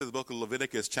book of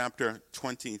Leviticus, chapter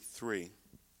 23.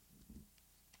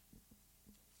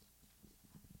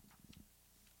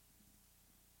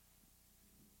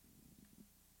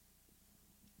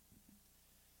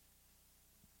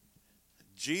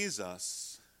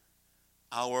 Jesus,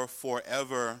 our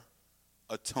forever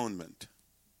atonement.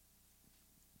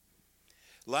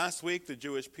 Last week, the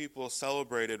Jewish people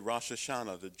celebrated Rosh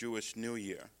Hashanah, the Jewish New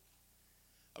Year.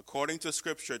 According to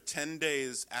Scripture, 10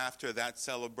 days after that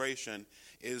celebration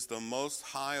is the most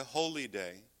high holy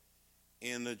day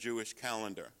in the Jewish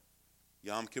calendar,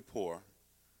 Yom Kippur,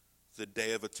 the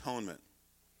Day of Atonement.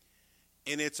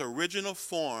 In its original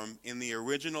form, in the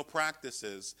original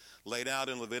practices laid out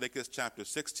in Leviticus chapter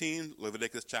 16,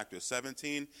 Leviticus chapter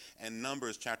 17, and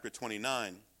Numbers chapter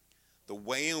 29, the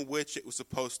way in which it was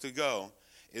supposed to go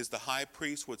is the high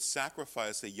priest would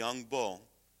sacrifice a young bull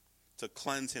to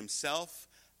cleanse himself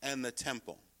and the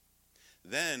temple.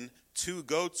 Then 2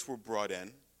 goats were brought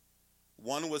in.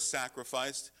 One was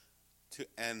sacrificed,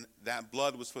 and that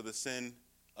blood was for the sin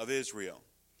of Israel.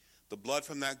 The blood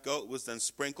from that goat was then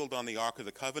sprinkled on the Ark of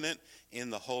the Covenant in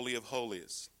the Holy of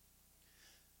Holies.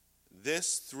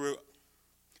 Through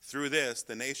this,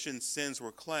 the nation's sins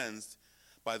were cleansed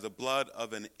by the blood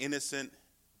of an innocent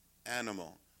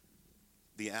animal,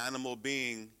 the animal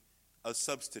being a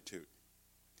substitute.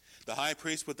 The high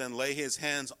priest would then lay his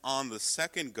hands on the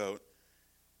second goat,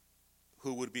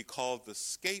 who would be called the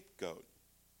scapegoat,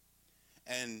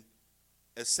 and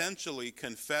essentially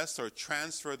confess or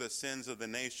transfer the sins of the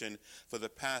nation for the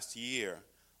past year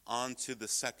onto the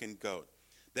second goat.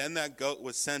 Then that goat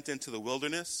was sent into the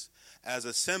wilderness as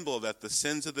a symbol that the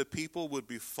sins of the people would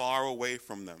be far away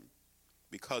from them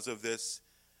because of this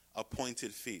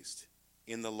appointed feast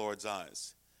in the Lord's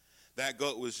eyes. That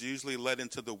goat was usually led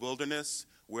into the wilderness,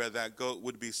 where that goat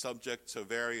would be subject to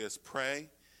various prey,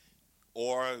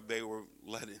 or they were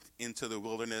led into the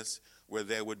wilderness where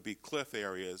there would be cliff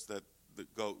areas that the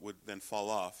goat would then fall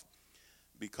off.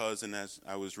 Because, and as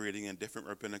I was reading in different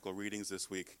rabbinical readings this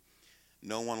week,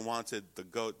 no one wanted the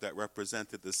goat that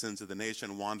represented the sins of the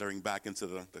nation wandering back into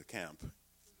the camp.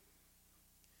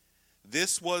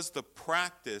 This was the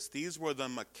practice, these were the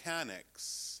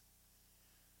mechanics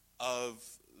of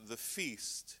the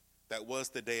feast that was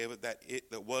the Day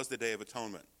of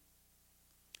Atonement.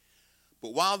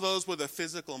 But while those were the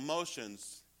physical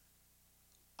motions,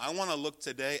 I want to look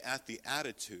today at the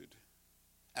attitude,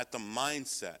 at the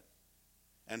mindset.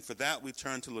 And for that, we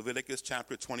turn to Leviticus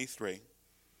chapter 23.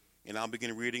 And I'll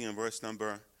begin reading in verse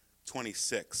number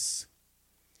 26.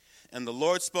 And the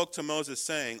Lord spoke to Moses,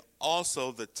 saying,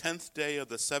 also the 10th day of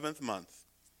the 7th month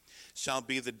shall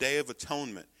be the Day of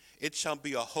Atonement. It shall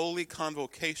be a holy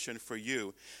convocation for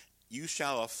you. You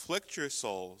shall afflict your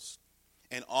souls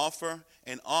and offer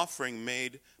an offering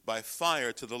made by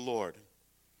fire to the Lord.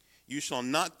 You shall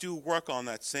not do work on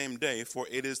that same day, for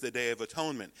it is the Day of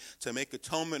Atonement, to make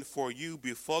atonement for you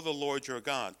before the Lord your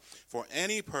God. For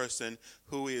any person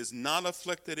who is not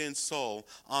afflicted in soul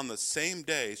on the same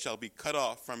day shall be cut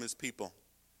off from his people.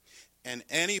 And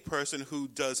any person who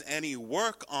does any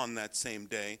work on that same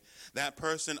day, that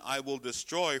person I will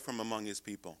destroy from among his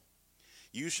people.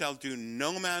 You shall do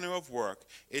no manner of work.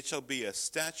 It shall be a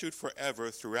statute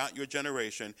forever throughout your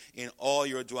generation in all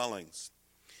your dwellings.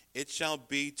 It shall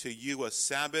be to you a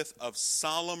Sabbath of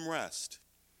solemn rest,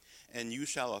 and you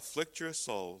shall afflict your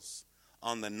souls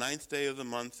on the 9th day of the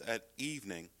month at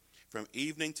evening. From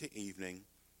evening to evening,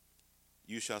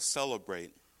 you shall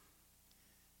celebrate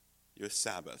your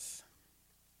Sabbath.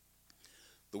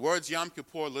 The words Yom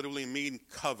Kippur literally mean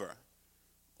cover,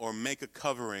 or make a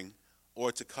covering,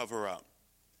 or to cover up.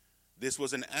 This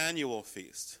was an annual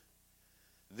feast.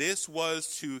 This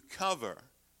was to cover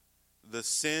the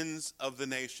sins of the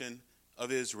nation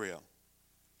of Israel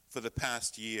for the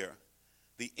past year.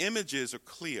 The images are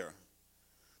clear.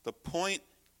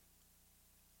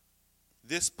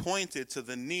 This pointed to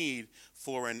the need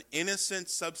for an innocent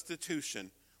substitution,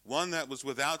 one that was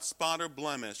without spot or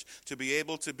blemish, to be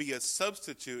able to be a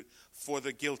substitute for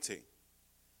the guilty.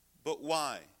 But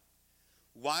why?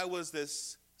 Why was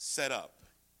this set up?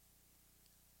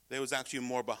 There was actually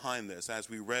more behind this, as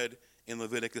we read in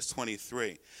Leviticus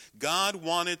 23. God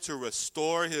wanted to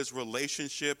restore his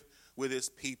relationship with his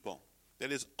people.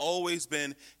 That has always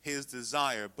been his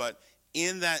desire. But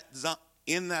in that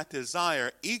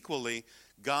desire, equally,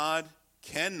 God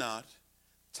cannot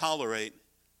tolerate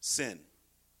sin.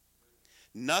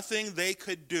 Nothing they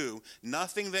could do,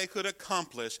 nothing they could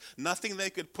accomplish, nothing they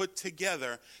could put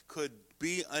together could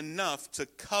be enough to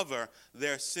cover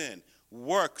their sin.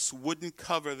 Works wouldn't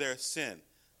cover their sin.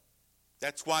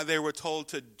 That's why they were told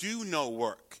to do no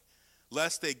work.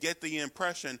 lest they get the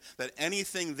impression that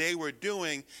anything they were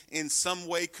doing in some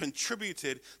way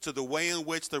contributed to the way in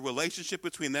which the relationship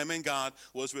between them and God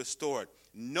was restored.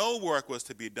 No work was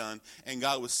to be done, and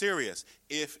God was serious.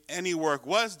 If any work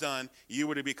was done, you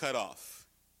were to be cut off.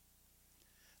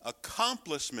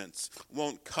 Accomplishments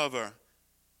wouldn't cover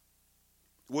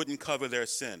their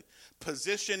sin.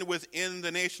 Position within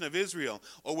the nation of Israel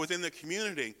or within the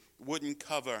community wouldn't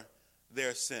cover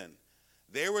their sin.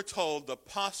 They were told the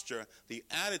posture, the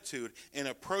attitude in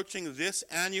approaching this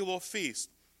annual feast.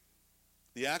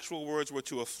 The actual words were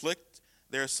to afflict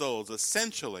their souls.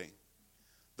 Essentially,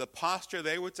 the posture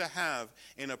they were to have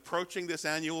in approaching this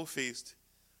annual feast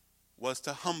was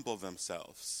to humble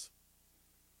themselves.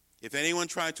 If anyone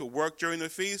tried to work during the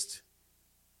feast,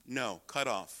 no, cut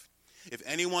off. If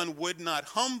anyone would not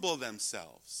humble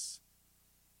themselves,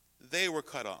 they were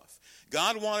cut off.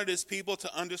 God wanted his people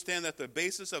to understand that the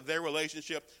basis of their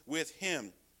relationship with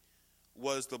him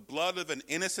was the blood of an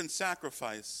innocent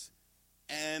sacrifice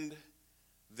and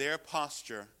their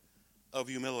posture of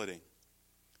humility.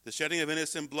 The shedding of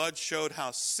innocent blood showed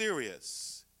how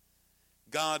serious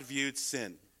God viewed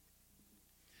sin.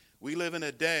 We live in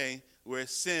a day where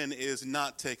sin is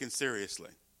not taken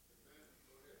seriously.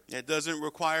 It doesn't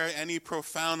require any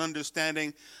profound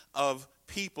understanding of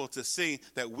people to see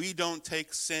that we don't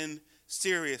take sin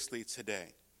seriously today.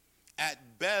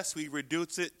 At best, we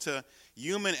reduce it to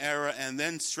human error and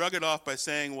then shrug it off by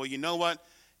saying, well, you know what?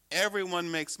 Everyone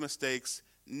makes mistakes,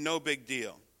 no big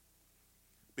deal.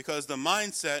 Because of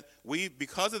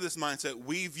this mindset,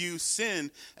 we view sin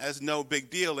as no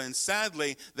big deal. And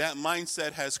sadly, that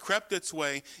mindset has crept its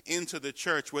way into the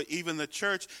church, where even the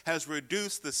church has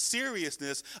reduced the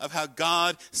seriousness of how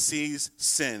God sees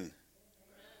sin.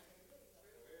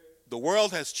 The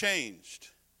world has changed.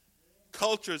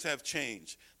 Cultures have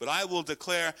changed. But I will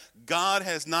declare, God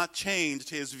has not changed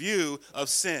his view of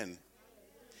sin.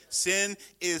 Sin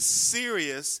is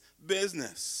serious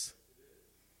business.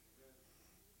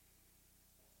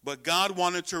 But God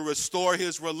wanted to restore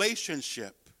his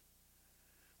relationship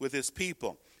with his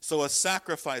people. So a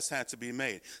sacrifice had to be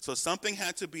made. So something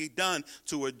had to be done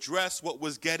to address what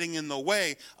was getting in the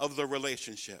way of the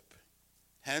relationship.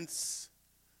 Hence,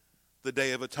 the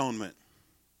Day of Atonement.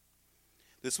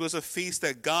 This was a feast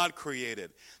that God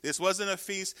created. This wasn't a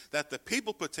feast that the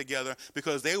people put together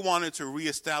because they wanted to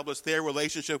reestablish their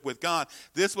relationship with God.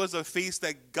 This was a feast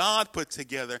that God put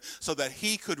together so that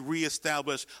he could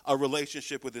reestablish a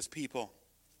relationship with his people.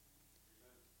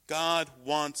 God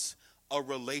wants a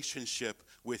relationship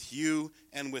with you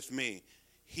and with me.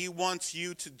 He wants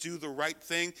you to do the right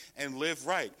thing and live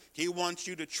right. He wants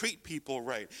you to treat people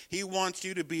right. He wants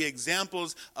you to be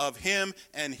examples of him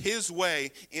and his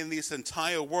way in this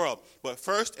entire world. But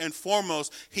first and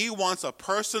foremost, he wants a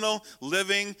personal,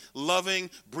 living, loving,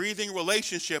 breathing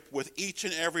relationship with each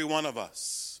and every one of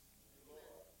us.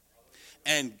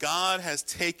 And God has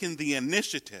taken the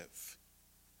initiative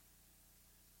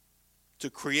to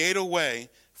create a way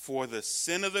for the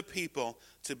sin of the people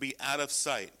to be out of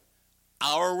sight.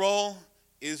 Our role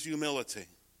is humility.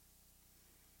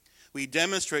 We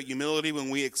demonstrate humility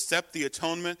when we accept the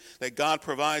atonement that God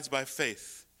provides by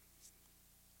faith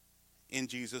in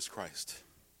Jesus Christ.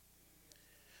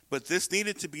 But this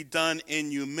needed to be done in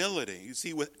humility. You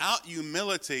see, without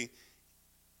humility,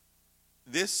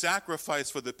 this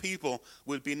sacrifice for the people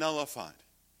would be nullified.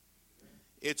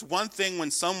 It's one thing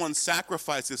when someone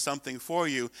sacrifices something for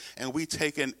you and we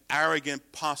take an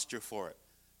arrogant posture for it.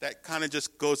 That kind of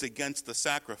just goes against the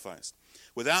sacrifice.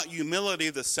 Without humility,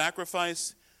 the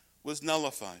sacrifice was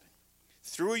nullified.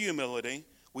 Through humility,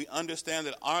 we understand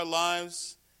that our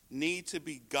lives need to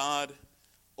be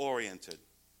God-oriented.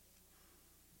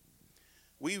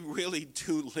 We really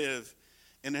do live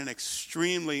in an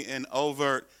extremely and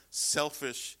overt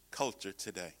selfish culture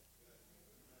today.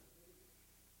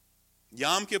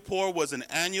 Yom Kippur was an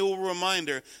annual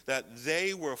reminder that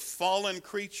they were fallen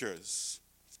creatures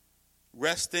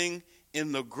resting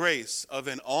in the grace of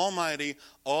an almighty,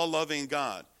 all-loving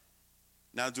God.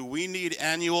 Now, do we need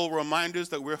annual reminders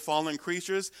that we're fallen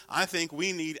creatures? I think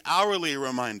we need hourly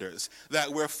reminders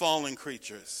that we're fallen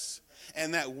creatures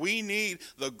and that we need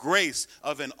the grace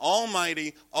of an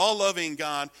almighty, all-loving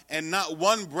God, and not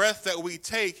one breath that we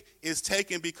take is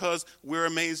taken because we're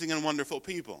amazing and wonderful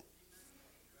people.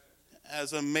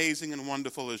 As amazing and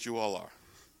wonderful as you all are.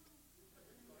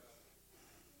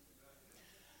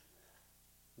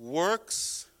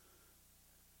 Works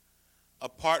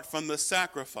apart from the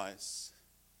sacrifice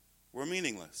were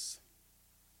meaningless.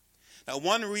 Now,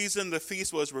 one reason the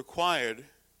feast was required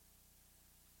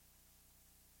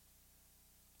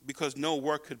because no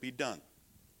work could be done.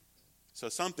 So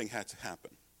something had to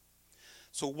happen.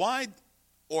 So why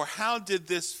or how did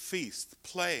this feast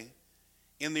play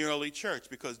in the early church?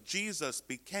 Because Jesus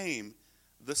became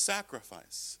the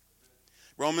sacrifice.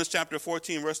 Romans chapter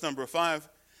 14, verse number 5,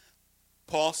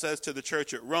 Paul says to the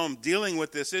church at Rome, dealing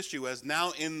with this issue, as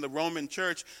now in the Roman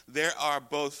church there are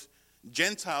both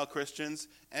Gentile Christians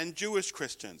and Jewish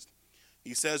Christians.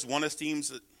 He says one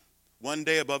esteems one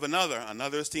day above another,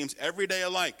 another esteems every day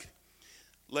alike.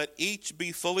 Let each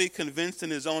be fully convinced in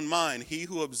his own mind. He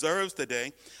who observes the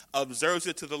day observes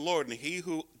it to the Lord, and he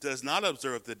who does not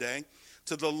observe the day,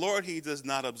 to the Lord he does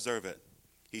not observe it.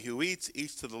 He who eats,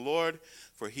 eats to the Lord,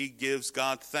 for he gives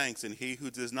God thanks. And he who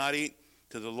does not eat,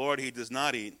 to the Lord he does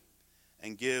not eat,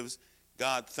 and gives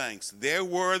God thanks. There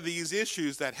were these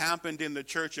issues that happened in the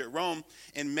church at Rome,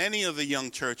 in many of the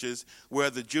young churches, where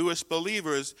the Jewish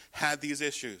believers had these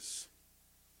issues.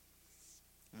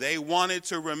 They wanted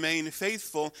to remain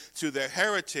faithful to their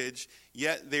heritage,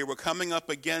 yet they were coming up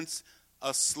against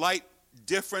a slight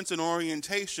difference in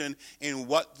orientation in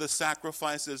what the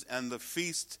sacrifices and the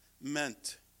feast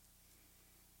meant.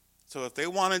 So if they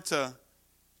wanted to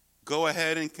go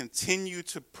ahead and continue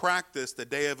to practice the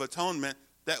Day of Atonement,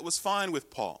 that was fine with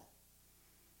Paul.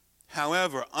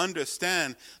 However,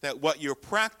 understand that what you're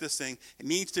practicing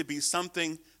needs to be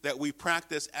something that we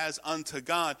practice as unto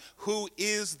God, who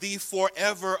is the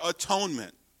forever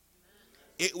atonement.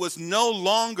 It was no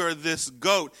longer this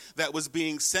goat that was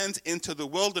being sent into the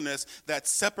wilderness that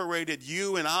separated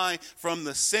you and I from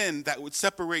the sin that would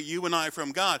separate you and I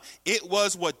from God. It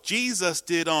was what Jesus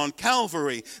did on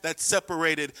Calvary that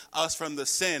separated us from the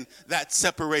sin that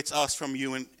separates us from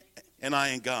you and I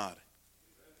and God.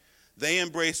 They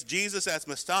embraced Jesus as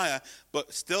Messiah,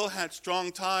 but still had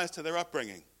strong ties to their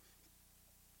upbringing.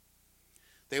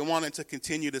 They wanted to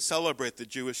continue to celebrate the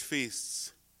Jewish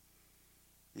feasts.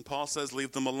 And Paul says,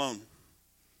 leave them alone.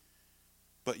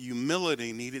 But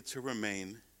humility needed to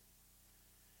remain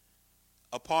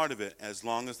a part of it as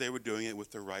long as they were doing it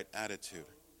with the right attitude.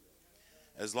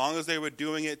 As long as they were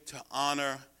doing it to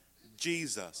honor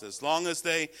Jesus. As long as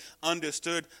they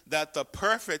understood that the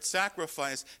perfect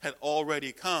sacrifice had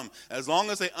already come. As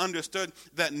long as they understood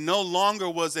that no longer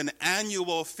was an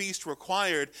annual feast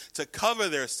required to cover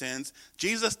their sins.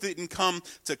 Jesus didn't come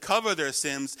to cover their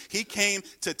sins. He came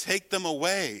to take them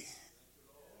away.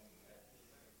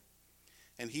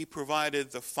 And he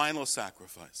provided the final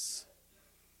sacrifice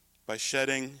by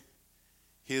shedding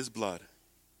his blood.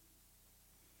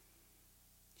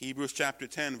 Hebrews chapter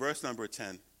 10, verse number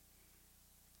 10.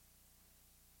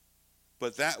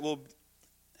 But that will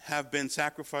have been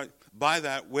sacrificed, by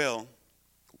that will,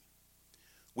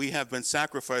 we have been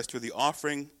sacrificed through the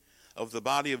offering of the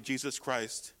body of Jesus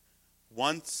Christ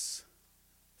once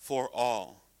for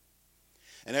all.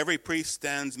 And every priest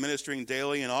stands ministering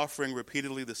daily and offering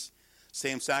repeatedly the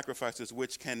same sacrifices,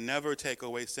 which can never take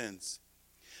away sins.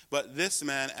 But this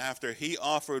man, after he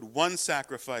offered one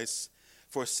sacrifice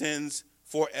for sins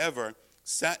forever,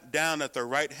 sat down at the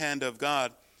right hand of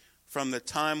God, from the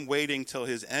time waiting till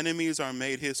his enemies are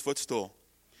made his footstool.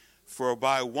 For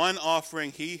by one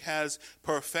offering he has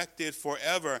perfected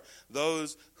forever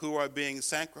those who are being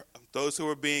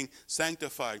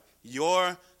sanctified.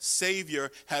 Your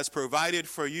Savior has provided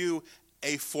for you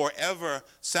a forever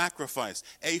sacrifice,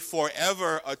 a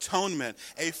forever atonement,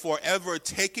 a forever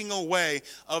taking away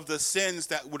of the sins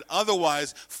that would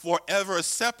otherwise forever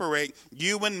separate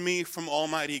you and me from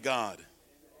Almighty God.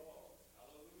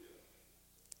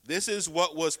 This is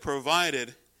what was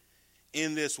provided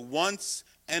in this once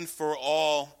and for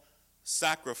all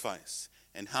sacrifice.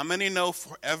 And how many know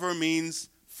forever means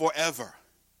forever?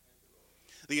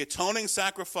 The atoning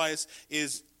sacrifice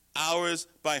is ours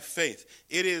by faith.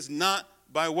 It is not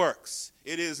by works.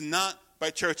 It is not by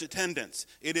church attendance.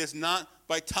 It is not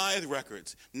by tithe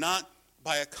records, not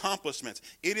by accomplishments.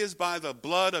 It is by the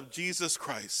blood of Jesus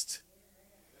Christ.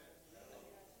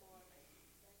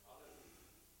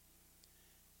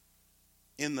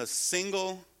 In the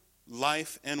single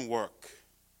life and work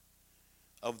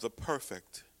of the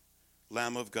perfect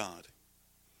Lamb of God.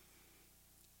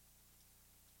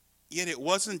 Yet it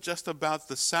wasn't just about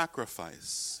the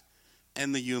sacrifice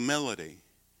and the humility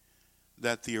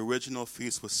that the original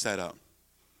feast was set up.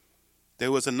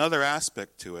 There was another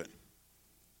aspect to it,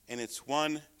 and it's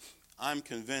one I'm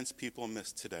convinced people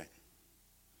miss today.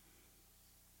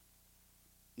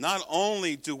 Not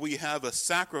only do we have a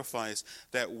sacrifice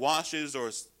that washes or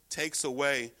takes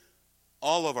away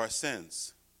all of our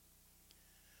sins,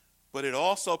 but it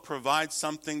also provides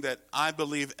something that I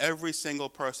believe every single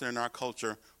person in our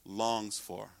culture longs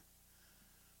for: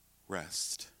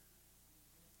 rest.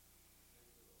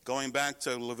 Going back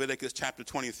to Leviticus chapter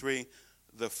 23,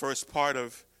 the first part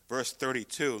of verse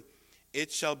 32,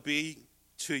 it shall be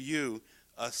to you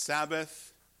a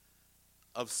Sabbath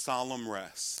of solemn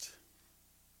rest.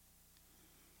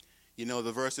 You know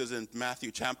the verses in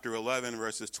Matthew chapter 11,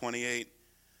 verses 28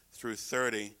 through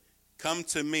 30. Come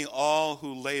to me, all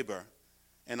who labor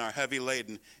and are heavy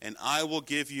laden, and I will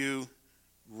give you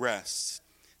rest.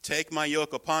 Take my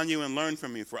yoke upon you and learn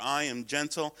from me, for I am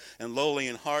gentle and lowly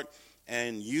in heart,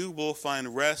 and you will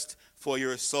find rest for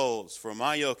your souls. For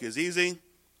my yoke is easy,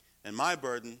 and my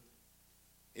burden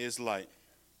is light.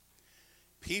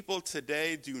 People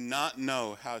today do not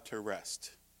know how to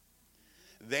rest.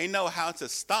 They know how to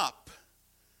stop.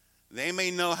 They may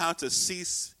know how to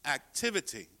cease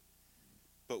activity,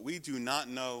 but we do not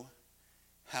know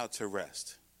how to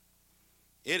rest.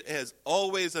 It has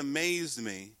always amazed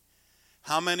me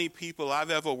how many people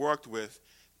I've ever worked with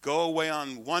go away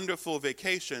on wonderful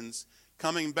vacations,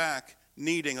 coming back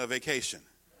needing a vacation.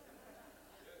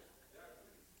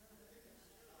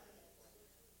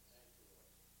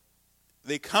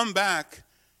 They come back,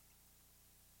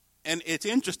 and it's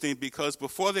interesting because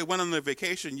before they went on their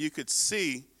vacation, you could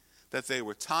see that they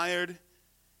were tired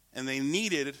and they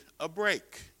needed a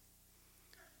break.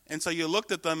 And so you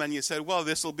looked at them and you said, well,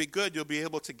 this will be good. You'll be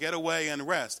able to get away and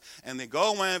rest. And they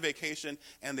go away on vacation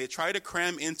and they try to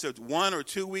cram into 1 or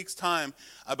 2 weeks' time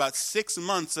about 6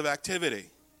 months of activity.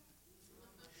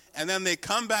 And then they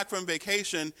come back from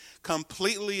vacation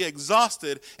completely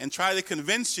exhausted and try to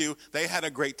convince you they had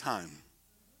a great time.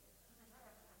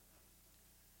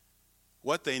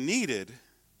 What they needed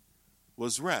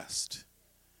was rest.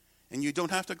 And you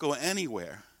don't have to go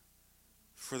anywhere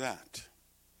for that.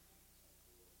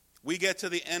 We get to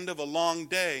the end of a long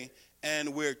day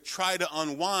and we try to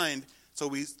unwind, so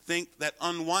we think that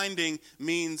unwinding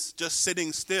means just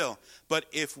sitting still. But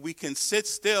if we can sit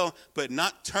still but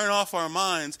not turn off our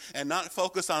minds and not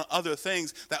focus on other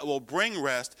things that will bring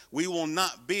rest, we will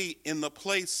not be in the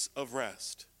place of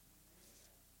rest.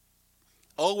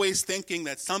 Always thinking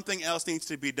that something else needs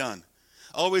to be done.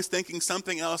 Always thinking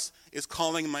something else is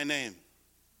calling my name.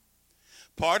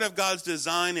 Part of God's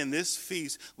design in this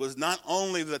feast was not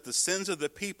only that the sins of the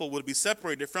people would be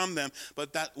separated from them,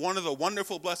 but that one of the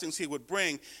wonderful blessings he would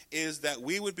bring is that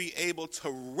we would be able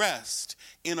to rest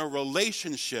in a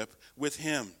relationship with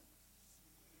him.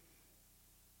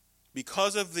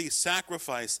 Because of the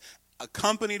sacrifice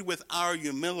accompanied with our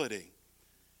humility,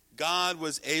 God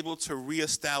was able to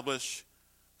reestablish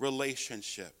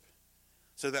relationship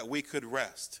so that we could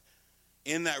rest.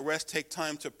 In that rest, take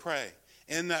time to pray.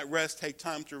 In that rest, take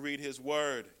time to read his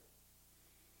word.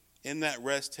 In that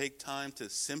rest, take time to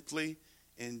simply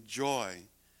enjoy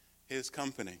his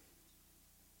company.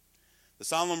 The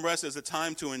solemn rest is a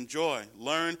time to enjoy,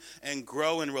 learn, and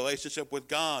grow in relationship with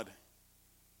God.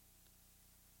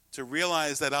 To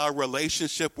realize that our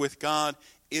relationship with God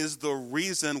is the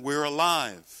reason we're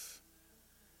alive.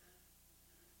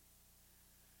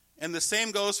 And the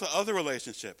same goes for other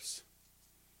relationships.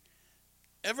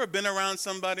 Ever been around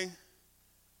somebody?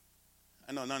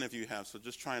 I know none of you have, so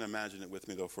just try and imagine it with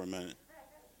me, though, for a minute.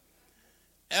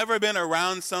 Ever been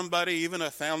around somebody, even a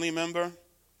family member,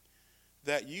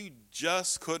 that you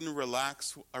just couldn't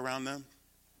relax around them?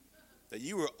 That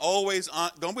you were always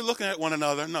on, don't be looking at one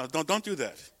another. No, don't do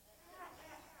that.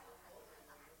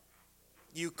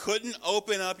 You couldn't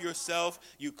open up yourself.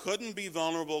 You couldn't be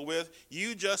vulnerable with.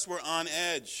 You just were on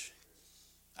edge.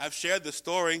 I've shared the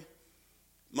story.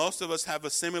 Most of us have a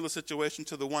similar situation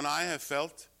to the one I have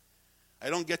felt. I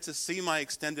don't get to see my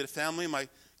extended family, my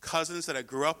cousins that I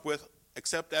grew up with,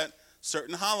 except at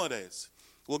certain holidays.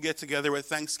 We'll get together at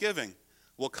Thanksgiving.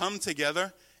 We'll come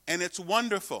together, and it's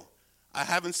wonderful. I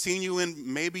haven't seen you in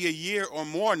maybe a year or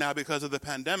more now because of the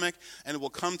pandemic, and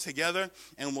we'll come together,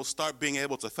 and we'll start being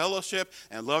able to fellowship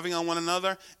and loving on one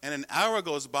another, and an hour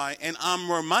goes by, and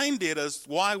I'm reminded as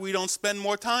why we don't spend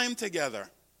more time together.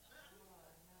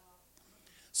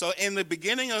 So in the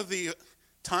beginning of the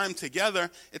time together,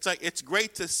 it's like, it's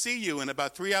great to see you, and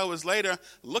about 3 hours later,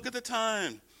 look at the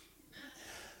time.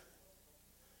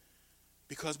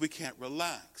 Because we can't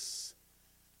relax.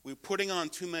 We're putting on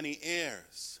too many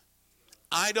airs.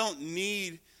 I don't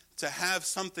need to have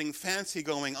something fancy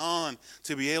going on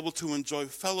to be able to enjoy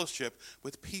fellowship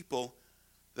with people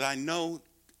that I know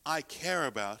I care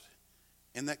about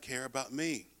and that care about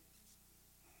me.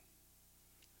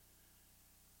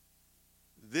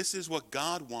 This is what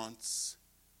God wants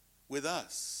with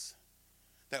us,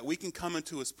 that we can come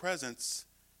into his presence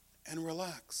and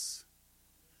relax.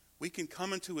 We can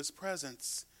come into his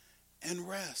presence and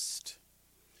rest.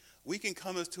 We can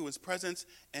come into his presence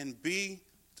and be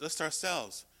just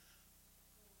ourselves.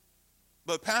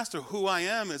 But Pastor, who I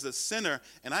am is a sinner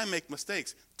and I make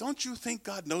mistakes. Don't you think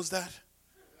God knows that?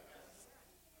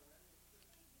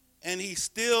 And he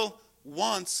still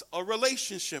wants a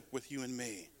relationship with you and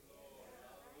me.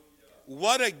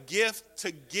 What a gift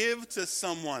to give to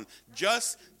someone,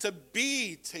 just to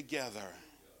be together.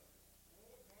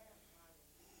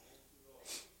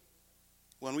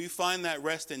 When we find that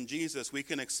rest in Jesus, we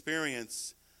can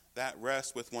experience that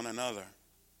rest with one another,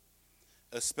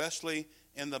 especially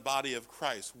in the body of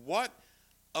Christ. What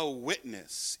a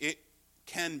witness it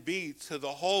can be to the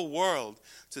whole world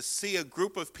to see a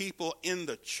group of people in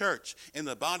the church, in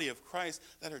the body of Christ,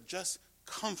 that are just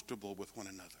comfortable with one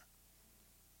another,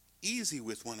 easy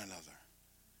with one another.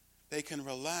 They can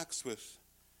relax with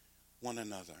one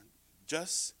another.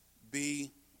 Just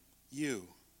be you.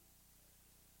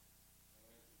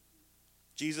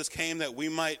 Jesus came that we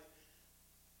might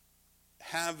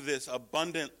have this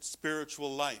abundant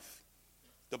spiritual life.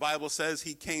 The Bible says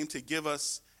he came to give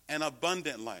us an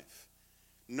abundant life.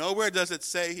 Nowhere does it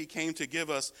say he came to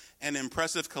give us an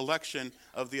impressive collection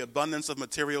of the abundance of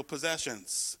material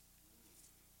possessions.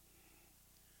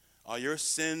 Are your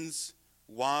sins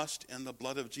washed in the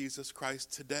blood of Jesus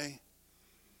Christ today?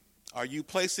 Are you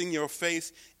placing your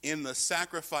faith in the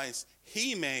sacrifice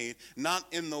he made, not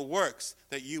in the works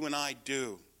that you and I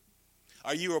do?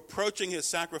 Are you approaching his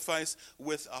sacrifice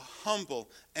with a humble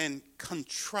and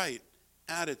contrite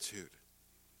attitude?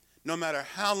 No matter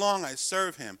how long I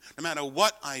serve him, no matter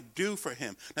what I do for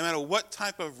him, no matter what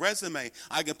type of resume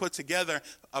I can put together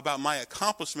about my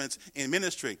accomplishments in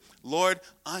ministry, Lord,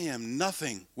 I am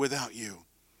nothing without you.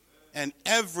 And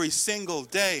every single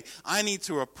day, I need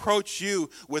to approach you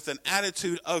with an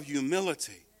attitude of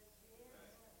humility.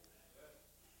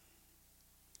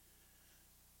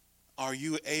 Are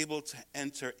you able to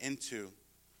enter into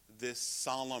this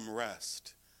solemn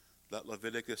rest that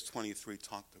Leviticus 23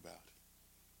 talked about?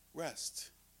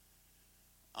 Rest.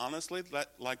 Honestly,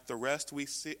 like the rest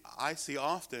I see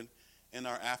often in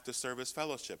our after-service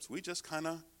fellowships. We just kind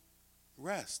of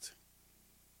rest.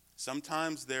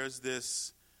 Sometimes there's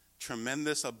this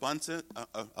tremendous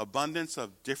abundance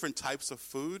of different types of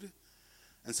food,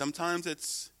 and sometimes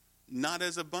it's not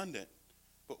as abundant.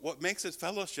 But what makes it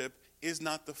fellowship is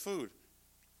not the food.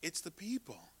 It's the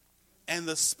people and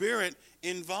the spirit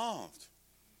involved.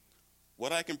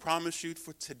 What I can promise you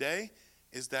for today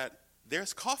is that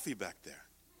there's coffee back there.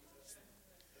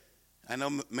 I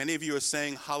know many of you are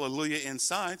saying hallelujah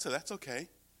inside, so that's okay.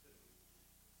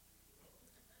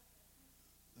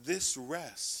 This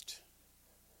rest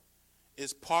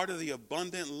is part of the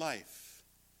abundant life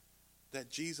that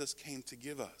Jesus came to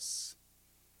give us.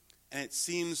 And it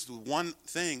seems the one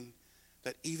thing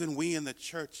that even we in the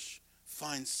church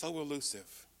find so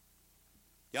elusive.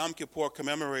 Yom Kippur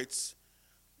commemorates,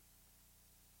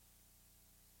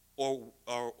 or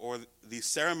the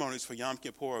ceremonies for Yom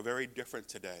Kippur are very different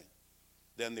today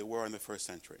than they were in the first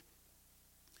century.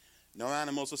 No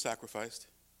animals are sacrificed,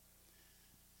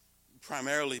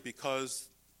 primarily because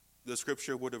the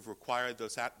scripture would have required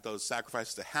those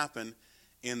sacrifices to happen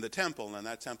in the temple, and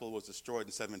that temple was destroyed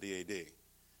in 70 AD.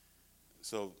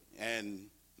 So, and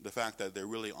the fact that there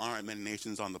really aren't many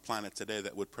nations on the planet today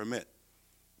that would permit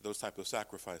those type of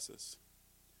sacrifices.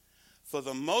 For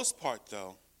the most part,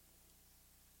 though,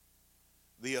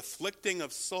 the afflicting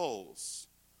of souls,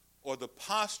 or the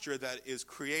posture that is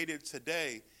created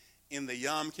today in the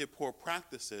Yom Kippur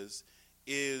practices,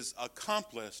 is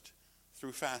accomplished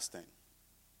through fasting.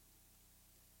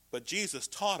 But Jesus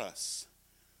taught us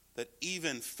that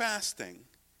even fasting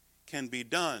can be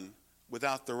done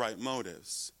without the right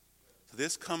motives. So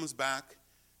this comes back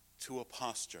to a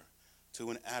posture, to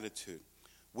an attitude.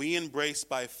 We embrace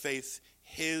by faith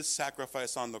his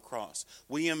sacrifice on the cross.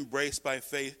 We embrace by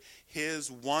faith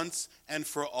his once and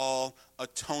for all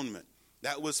atonement.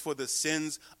 That was for the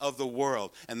sins of the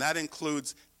world. And that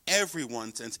includes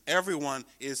everyone, since everyone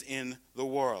is in the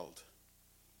world.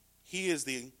 He is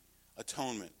the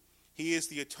atonement. He is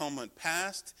the atonement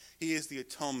past. He is the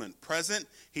atonement present.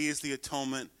 He is the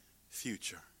atonement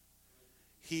future.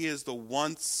 He is the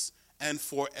once and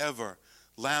forever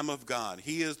Lamb of God.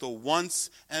 He is the once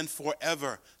and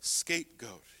forever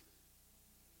scapegoat.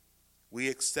 We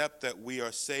accept that we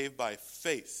are saved by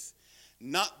faith,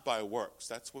 not by works.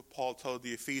 That's what Paul told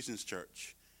the Ephesians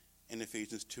church in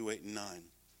Ephesians 2:8-9.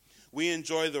 We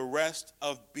enjoy the rest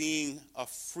of being a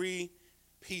free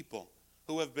people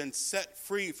who have been set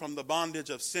free from the bondage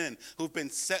of sin, who've been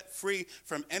set free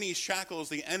from any shackles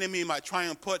the enemy might try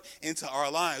and put into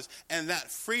our lives. And that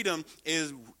freedom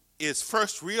is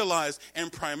first realized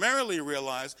and primarily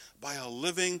realized by a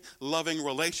living, loving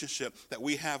relationship that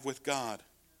we have with God.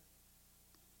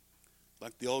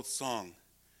 Like the old song,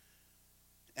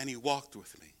 and he walked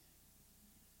with me,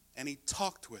 and he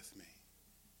talked with me,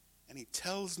 and he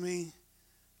tells me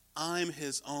I'm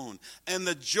his own. And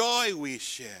the joy we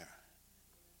share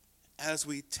as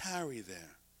we tarry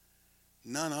there,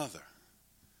 none other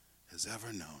has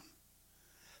ever known.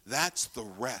 That's the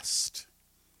rest.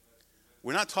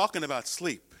 We're not talking about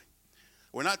sleep.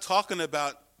 We're not talking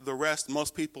about the rest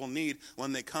most people need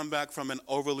when they come back from an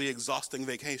overly exhausting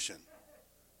vacation.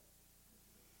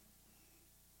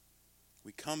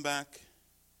 We come back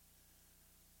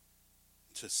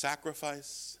to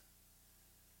sacrifice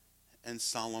and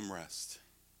solemn rest.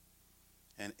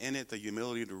 And in it, the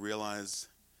humility to realize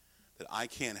that I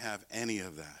can't have any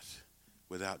of that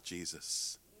without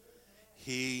Jesus.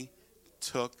 He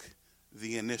took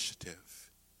the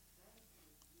initiative.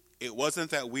 It wasn't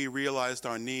that we realized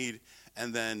our need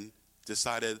and then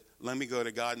decided, let me go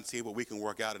to God and see what we can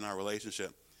work out in our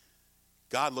relationship.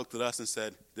 God looked at us and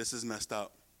said, this is messed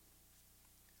up.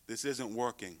 This isn't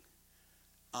working.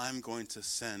 I'm going to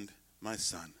send my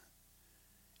son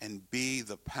and be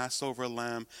the Passover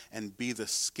lamb and be the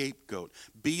scapegoat,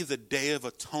 be the Day of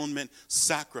Atonement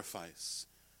sacrifice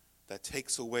that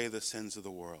takes away the sins of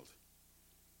the world.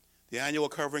 The annual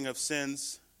covering of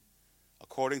sins,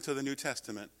 according to the New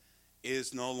Testament,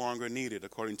 is no longer needed,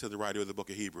 according to the writer of the book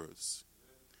of Hebrews,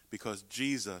 because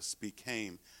Jesus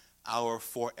became our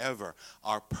forever,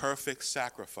 our perfect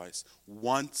sacrifice,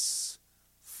 once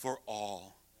for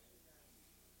all.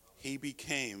 He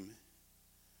became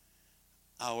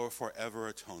our forever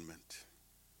atonement.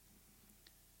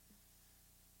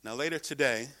 Now later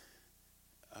today,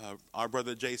 our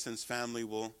brother Jason's family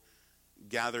will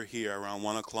gather here around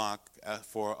 1 o'clock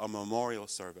for a memorial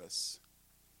service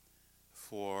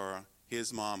for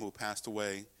his mom who passed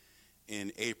away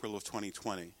in April of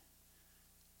 2020.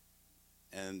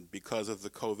 And because of the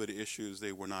COVID issues,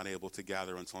 they were not able to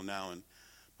gather until now. And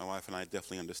my wife and I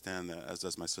definitely understand that, as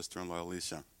does my sister-in-law,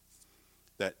 Alicia,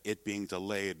 that it being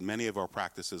delayed, many of our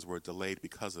practices were delayed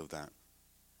because of that.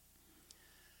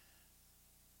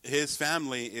 His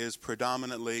family is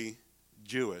predominantly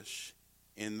Jewish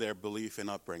in their belief and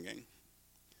upbringing.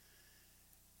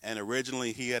 And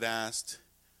originally he had asked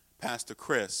Pastor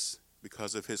Chris,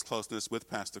 because of his closeness with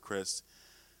Pastor Chris,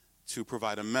 to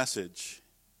provide a message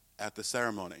at the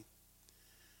ceremony.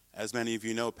 As many of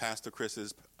you know, Pastor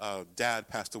Chris's dad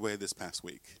passed away this past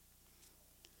week.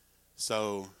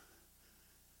 So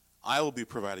I will be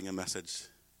providing a message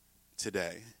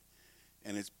today,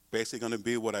 and it's basically going to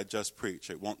be what I just preached.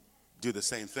 It won't do the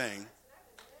same thing.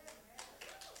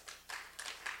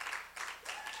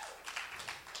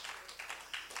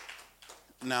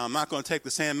 Now, I'm not going to take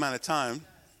the same amount of time,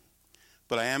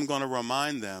 but I am going to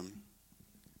remind them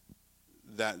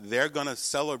that they're going to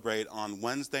celebrate on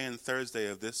Wednesday and Thursday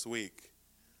of this week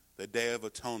the Day of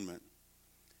Atonement,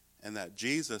 and that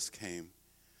Jesus came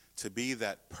to be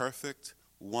that perfect,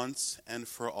 once and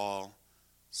for all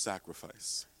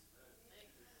sacrifice.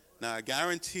 Now, I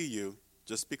guarantee you,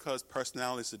 just because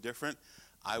personalities are different,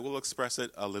 I will express it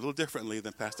a little differently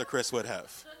than Pastor Chris would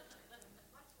have.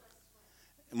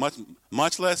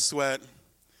 Much less sweat.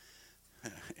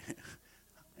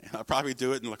 I'll probably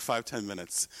do it in like 5-10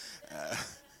 minutes.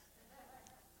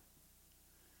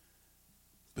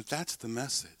 But that's the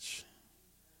message.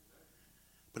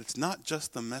 But it's not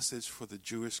just the message for the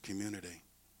Jewish community,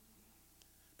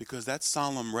 because that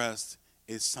solemn rest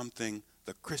is something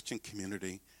the Christian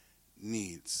community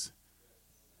needs.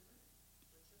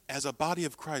 As a body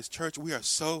of Christ, church, we are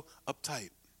so uptight.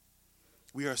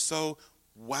 We are so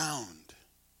wound.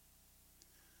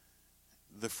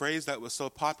 The phrase that was so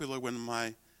popular when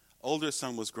my older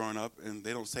son was growing up, and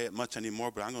they don't say it much anymore,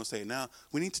 but I'm going to say it now,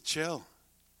 we need to chill.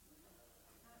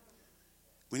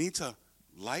 We need to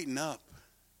lighten up.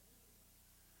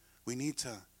 We need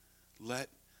to let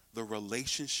the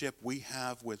relationship we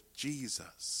have with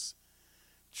Jesus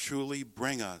truly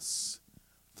bring us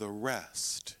the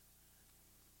rest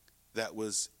that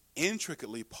was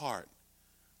intricately part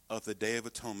of the Day of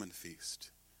Atonement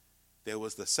feast. There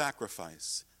was the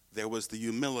sacrifice, there was the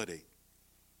humility,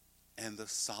 and the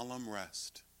solemn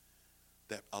rest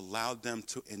that allowed them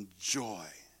to enjoy.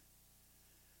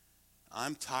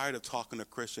 I'm tired of talking to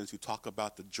Christians who talk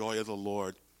about the joy of the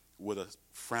Lord with a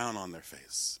frown on their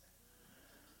face.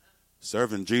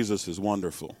 Serving Jesus is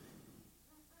wonderful.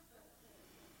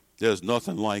 There's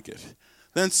nothing like it.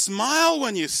 Then smile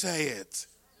when you say it.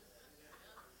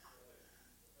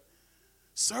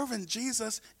 Serving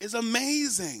Jesus is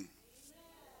amazing.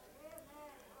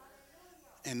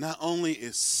 And not only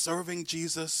is serving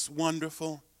Jesus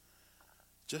wonderful,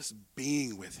 just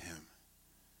being with him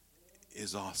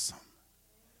is awesome.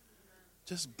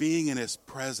 Just being in his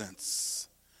presence.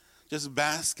 Just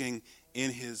basking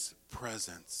in his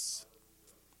presence.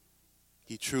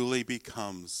 He truly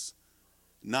becomes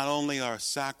not only our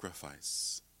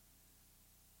sacrifice,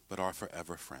 but our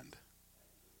forever friend.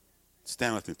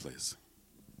 Stand with me, please.